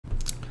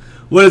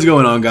What is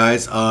going on,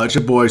 guys? It's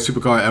your boy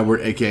Supercard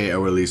Edward, aka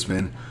Edward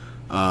Leesman.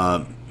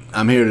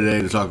 I'm here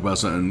today to talk about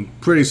something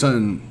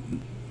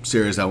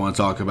serious I want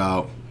to talk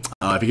about.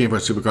 If you came for a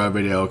Supercard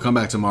video, come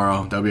back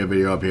tomorrow. There'll be a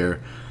video up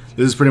here.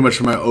 This is pretty much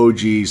for my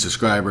OG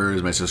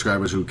subscribers, my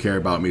subscribers who care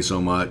about me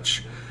so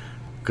much,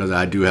 because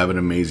I do have an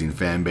amazing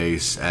fan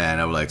base,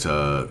 and I would like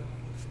to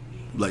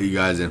let you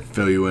guys and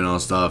fill you in on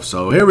stuff.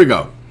 So here we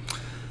go.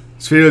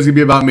 This video is gonna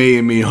be about me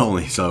and me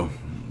only. So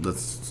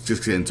let's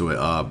just get into it.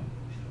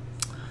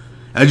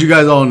 As you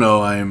guys all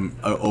know, I'm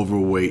an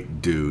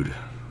overweight dude.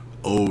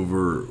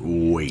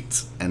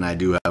 Overweight. And I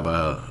do have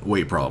a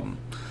weight problem.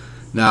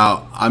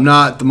 Now, I'm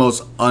not the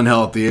most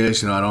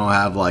unhealthiest. I don't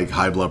have like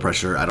high blood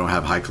pressure. I don't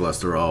have high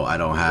cholesterol. I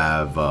don't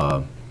have,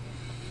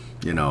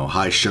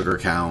 high sugar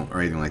count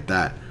or anything like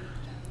that.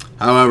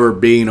 However,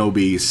 being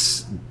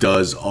obese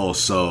does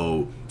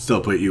also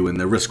still put you in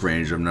the risk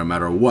range of no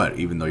matter what,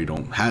 even though you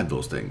don't have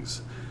those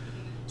things.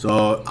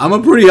 So, I'm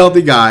a pretty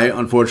healthy guy.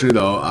 Unfortunately,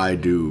 though,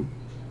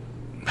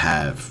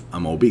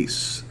 I'm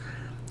obese.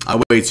 I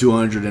weigh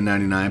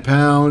 299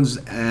 pounds,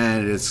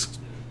 and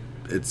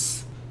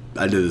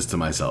I did this to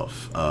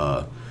myself.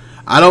 I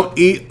don't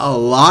eat a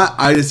lot.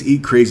 I just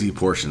eat crazy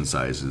portion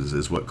sizes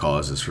is what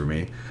causes for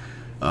me.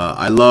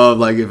 I love,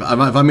 like, if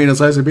I'm eating a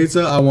slice of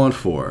pizza, I want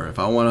 4. If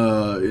I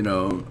want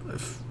to,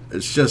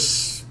 it's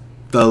just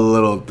the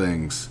little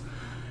things.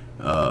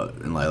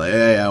 And like,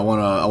 hey, I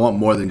want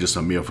more than just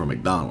a meal from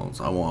McDonald's.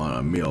 I want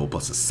a meal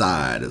plus a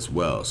side as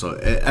well. So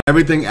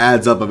everything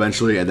adds up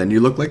eventually, and then you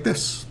look like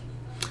this.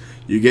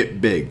 You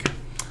get big.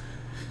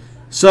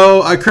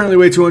 So I currently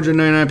weigh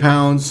 299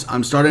 pounds.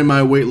 I'm starting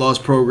my weight loss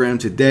program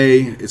today.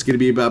 It's going to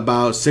be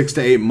about 6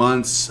 to 8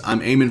 months.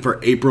 I'm aiming for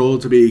April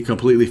to be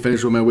completely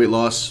finished with my weight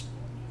loss.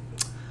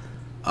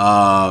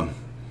 I'm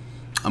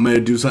going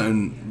to do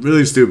something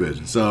really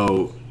stupid.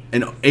 So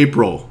in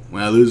April,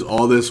 when I lose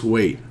all this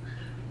weight,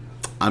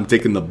 I'm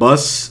taking the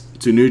bus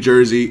to New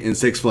Jersey in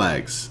Six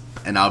Flags,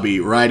 and I'll be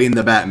riding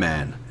the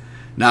Batman.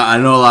 Now, I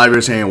know a lot of you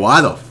are saying,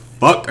 why the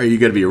fuck are you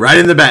going to be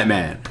riding the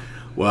Batman?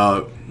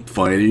 Well,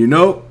 funny that you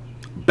know,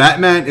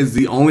 Batman is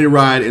the only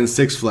ride in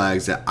Six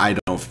Flags that I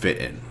don't fit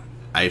in.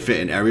 I fit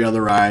in every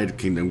other ride,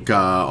 Kingdom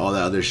Come, all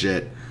that other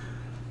shit.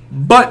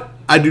 But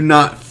I do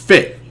not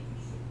fit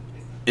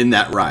in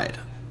that ride,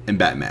 in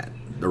Batman,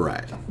 the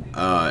ride.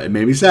 It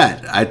made me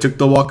sad. I took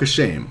the walk of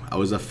shame.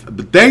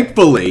 But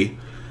thankfully,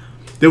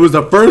 there was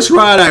the first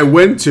ride I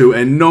went to,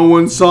 and no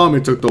one saw me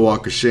took the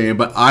walk of shame,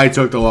 but I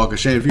took the walk of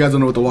shame. If you guys don't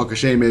know what the walk of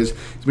shame is,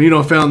 it's when you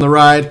don't fit on the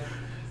ride,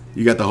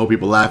 you got the whole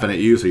people laughing at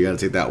you, so you got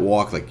to take that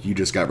walk like you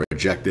just got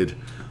rejected.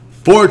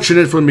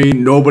 Fortunate for me,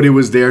 nobody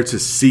was there to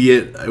see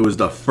it. It was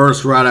the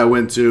first ride I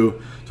went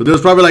to, so there was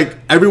probably like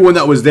everyone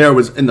that was there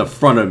was in the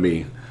front of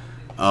me,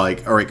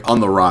 or on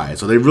the ride,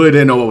 so they really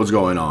didn't know what was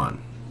going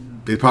on.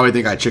 They probably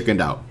think I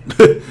chickened out,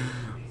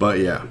 but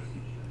yeah.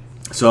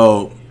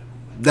 So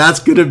that's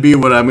going to be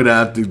what I'm going to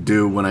have to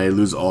do when I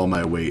lose all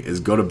my weight, is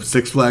go to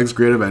Six Flags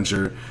Great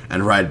Adventure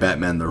and ride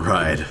Batman the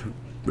Ride,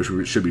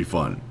 which should be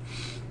fun.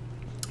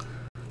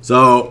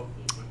 So,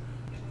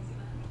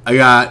 I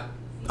got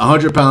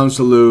 100 pounds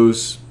to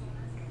lose.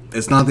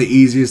 It's not the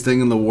easiest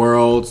thing in the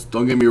world.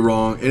 Don't get me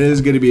wrong. It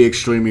is going to be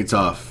extremely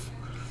tough.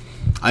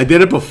 I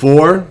did it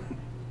before,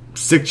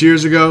 6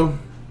 years ago.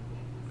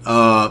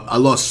 I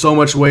lost so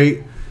much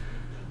weight.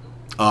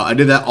 I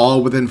did that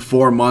all within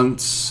 4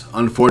 months.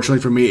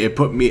 Unfortunately for me, it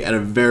put me at a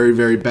very,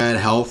 very bad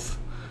health.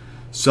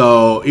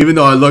 So even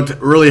though I looked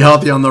really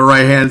healthy on the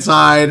right-hand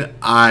side,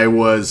 I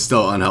was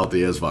still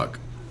unhealthy as fuck.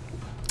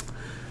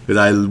 Because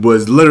I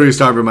was literally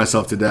starving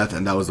myself to death,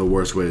 and that was the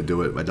worst way to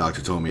do it. My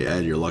doctor told me,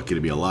 Ed, you're lucky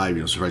to be alive.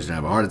 You're surprised you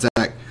didn't have a heart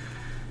attack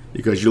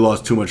because you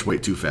lost too much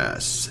weight too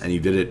fast, and you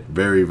did it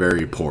very,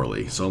 very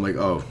poorly. So I'm like,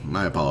 oh,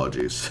 my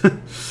apologies.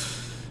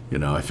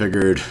 I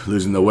figured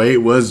losing the weight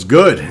was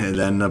good, and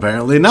then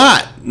apparently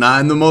not. Not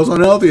in the most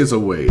unhealthiest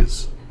of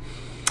ways.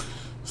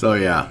 So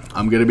yeah,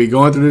 I'm going to be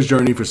going through this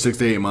journey for 6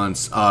 to 8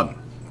 months.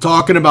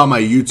 Talking about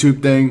my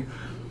YouTube thing,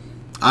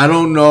 I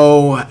don't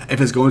know if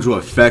it's going to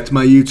affect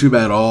my YouTube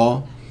at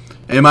all.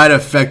 It might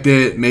affect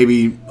it,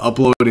 maybe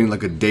uploading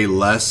like a day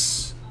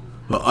less.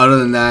 But other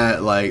than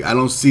that, like, I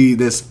don't see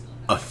this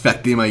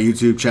affecting my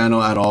YouTube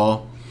channel at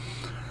all.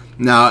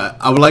 Now,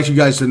 I would like you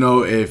guys to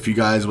know if you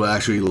guys would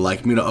actually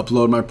like me to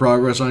upload my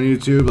progress on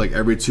YouTube, like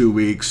every 2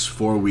 weeks,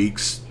 4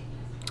 weeks.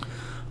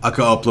 I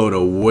could upload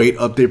a weight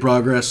update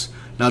progress.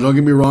 Now, don't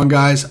get me wrong,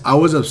 guys. I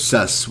was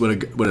obsessed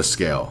with a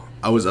scale.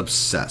 I was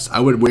obsessed. I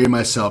would weigh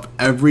myself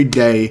every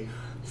day,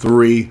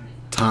 3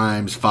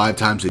 times, 5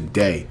 times a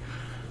day.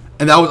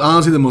 And that was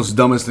honestly the most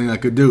dumbest thing I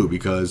could do,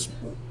 because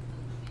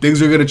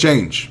things are going to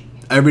change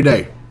every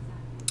day.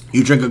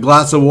 You drink a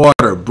glass of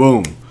water,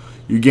 boom,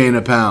 you gain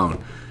a pound.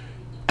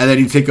 And then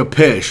you take a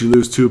piss, you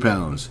lose 2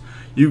 pounds.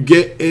 You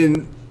get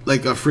in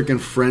like a freaking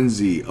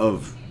frenzy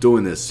of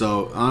doing this.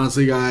 So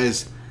honestly,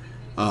 guys,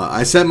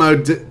 I set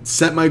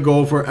my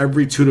goal for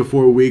every 2 to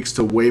 4 weeks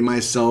to weigh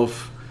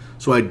myself,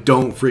 so I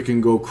don't freaking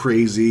go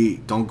crazy,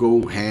 don't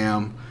go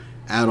ham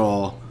at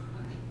all.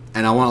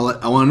 and I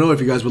want to know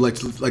if you guys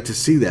would like to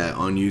see that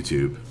on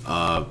YouTube.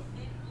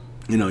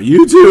 You know,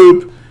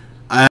 YouTube.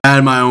 I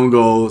had my own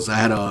goals.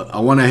 I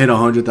want to hit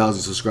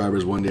 100,000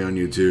 subscribers one day on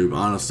YouTube.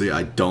 Honestly,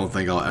 I don't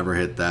think I'll ever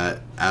hit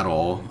that at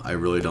all. I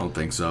really don't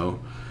think so.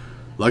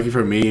 Lucky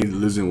for me,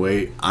 losing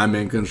weight, I'm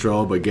in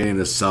control. But getting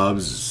the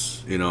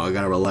subs, you know, I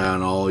gotta rely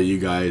on all of you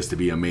guys to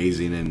be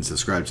amazing and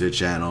subscribe to the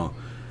channel.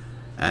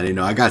 And you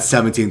know, I got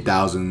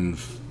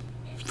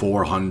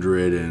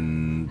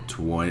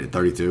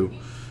 17,432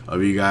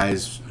 of you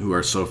guys who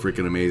are so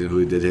freaking amazing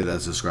who did hit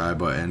that subscribe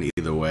button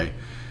either way.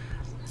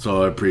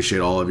 So I appreciate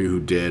all of you who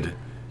did,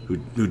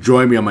 who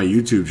joined me on my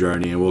YouTube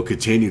journey and will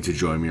continue to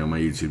join me on my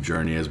YouTube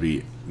journey as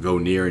we go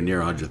near and near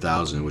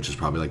 100,000, which is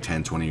probably like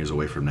 10, 20 years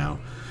away from now.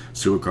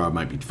 Supercard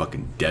might be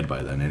fucking dead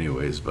by then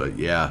anyways, but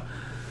yeah.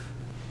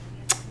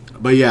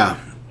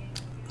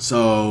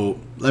 So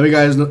let me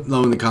guys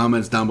know in the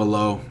comments down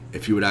below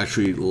if you would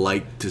actually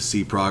like to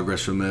see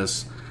progress from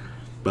this.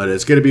 But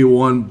it's going to be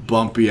one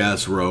bumpy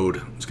ass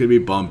road. It's going to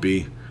be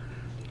bumpy.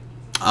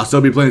 I'll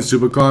still be playing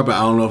Supercard, but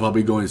I don't know if I'll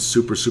be going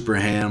super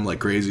ham like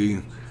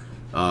crazy.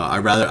 I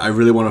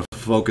really want to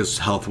focus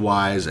health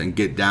wise and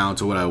get down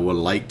to what I would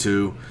like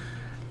to.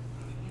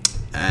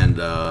 And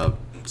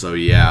so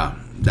yeah,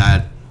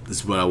 that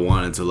is what I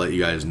wanted to let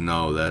you guys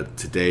know, that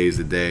today is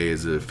the day,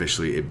 is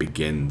officially it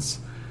begins,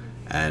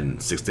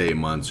 and 6 to 8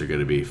 months are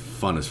going to be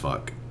fun as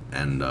fuck.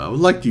 And I would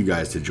like you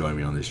guys to join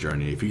me on this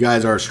journey. If you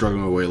guys are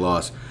struggling with weight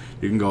loss,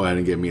 you can go ahead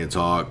and give me a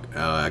talk.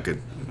 I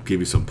could give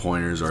you some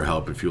pointers or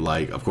help if you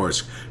like. Of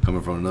course,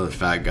 coming from another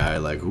fat guy,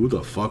 like who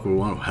the fuck would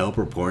want help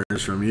or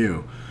pointers from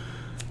you?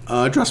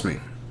 Trust me,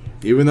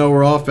 even though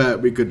we're all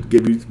fat, we could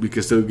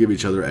still give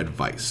each other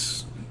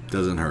advice.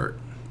 Doesn't hurt.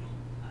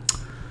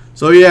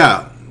 So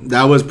yeah,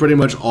 that was pretty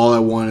much all I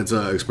wanted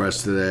to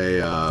express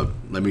today.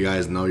 Let me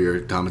guys know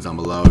your comments down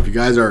below. If you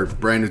guys are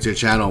brand new to the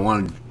channel and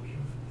want to,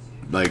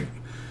 like,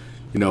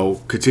 you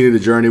know, continue the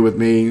journey with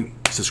me,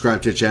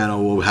 subscribe to the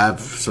channel. We'll have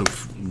some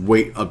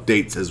weight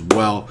updates as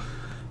well.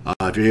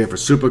 If you're here for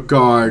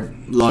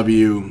Supercard, love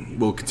you.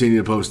 We'll continue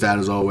to post that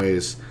as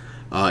always.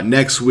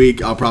 Next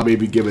week, I'll probably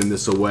be giving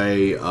this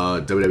away,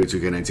 WWE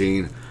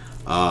 2K19.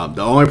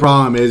 The only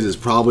problem is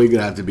probably going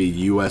to have to be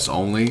US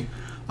only.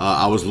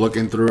 I was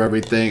looking through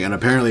everything, and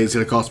apparently it's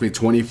going to cost me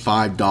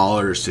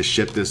 $25 to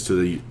ship this to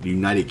the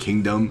United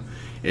Kingdom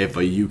if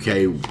a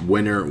UK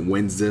winner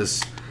wins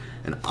this.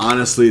 And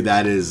honestly,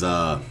 that is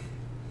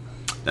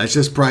that's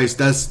just price.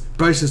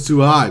 Price is too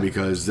high,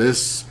 because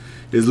this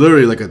is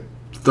literally like a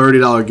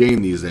 $30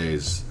 game these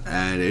days,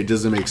 and it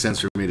doesn't make sense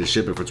for me to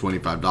ship it for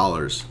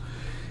 $25.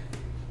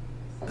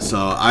 So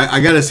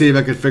I gotta see if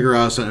I can figure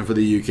out something for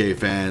the UK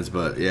fans.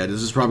 But yeah,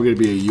 this is probably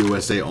gonna be a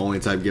USA only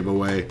type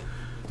giveaway.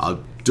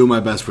 I'll do my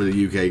best for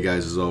the UK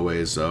guys as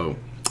always. So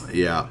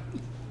yeah,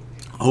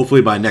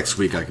 hopefully by next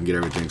week I can get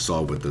everything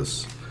solved with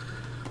this.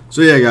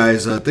 So yeah,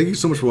 guys, thank you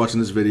so much for watching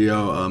this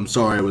video. I'm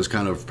sorry it was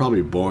kind of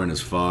probably boring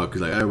as fuck,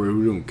 because like, I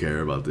really don't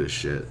care about this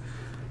shit.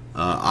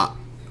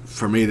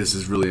 For me, this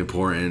is really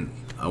important.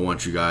 I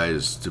want you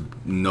guys to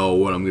know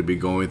what I'm going to be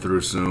going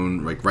through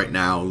soon. Like right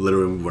now,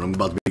 literally what I'm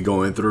about to be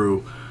going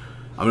through.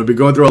 I'm going to be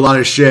going through a lot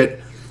of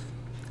shit.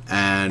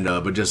 And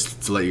but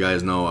just to let you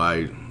guys know,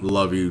 I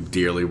love you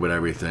dearly with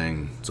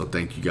everything. So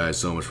thank you guys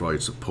so much for all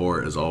your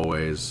support as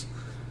always.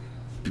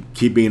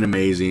 Keep being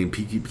amazing.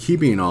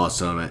 Keep being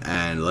awesome.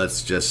 And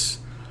let's do this.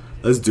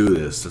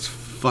 Let's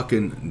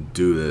fucking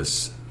do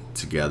this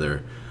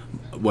together.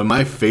 When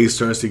my face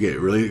starts to get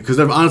really, because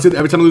honestly,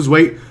 every time I lose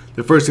weight,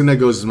 the first thing that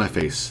goes is my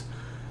face.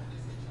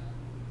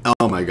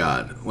 Oh my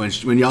god,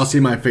 when y'all see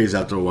my face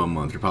after 1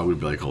 month, you'll probably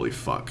be like, holy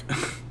fuck.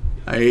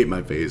 I hate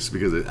my face,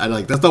 because I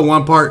like, that's the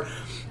one part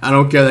I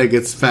don't care that it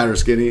gets fat or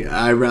skinny.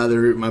 I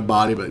rather eat my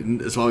body, but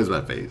it's always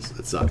my face.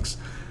 It sucks.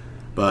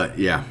 But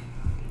yeah,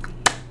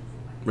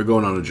 we're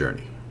going on a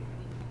journey.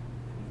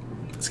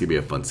 It's gonna be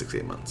a fun 6 to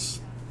 8 months.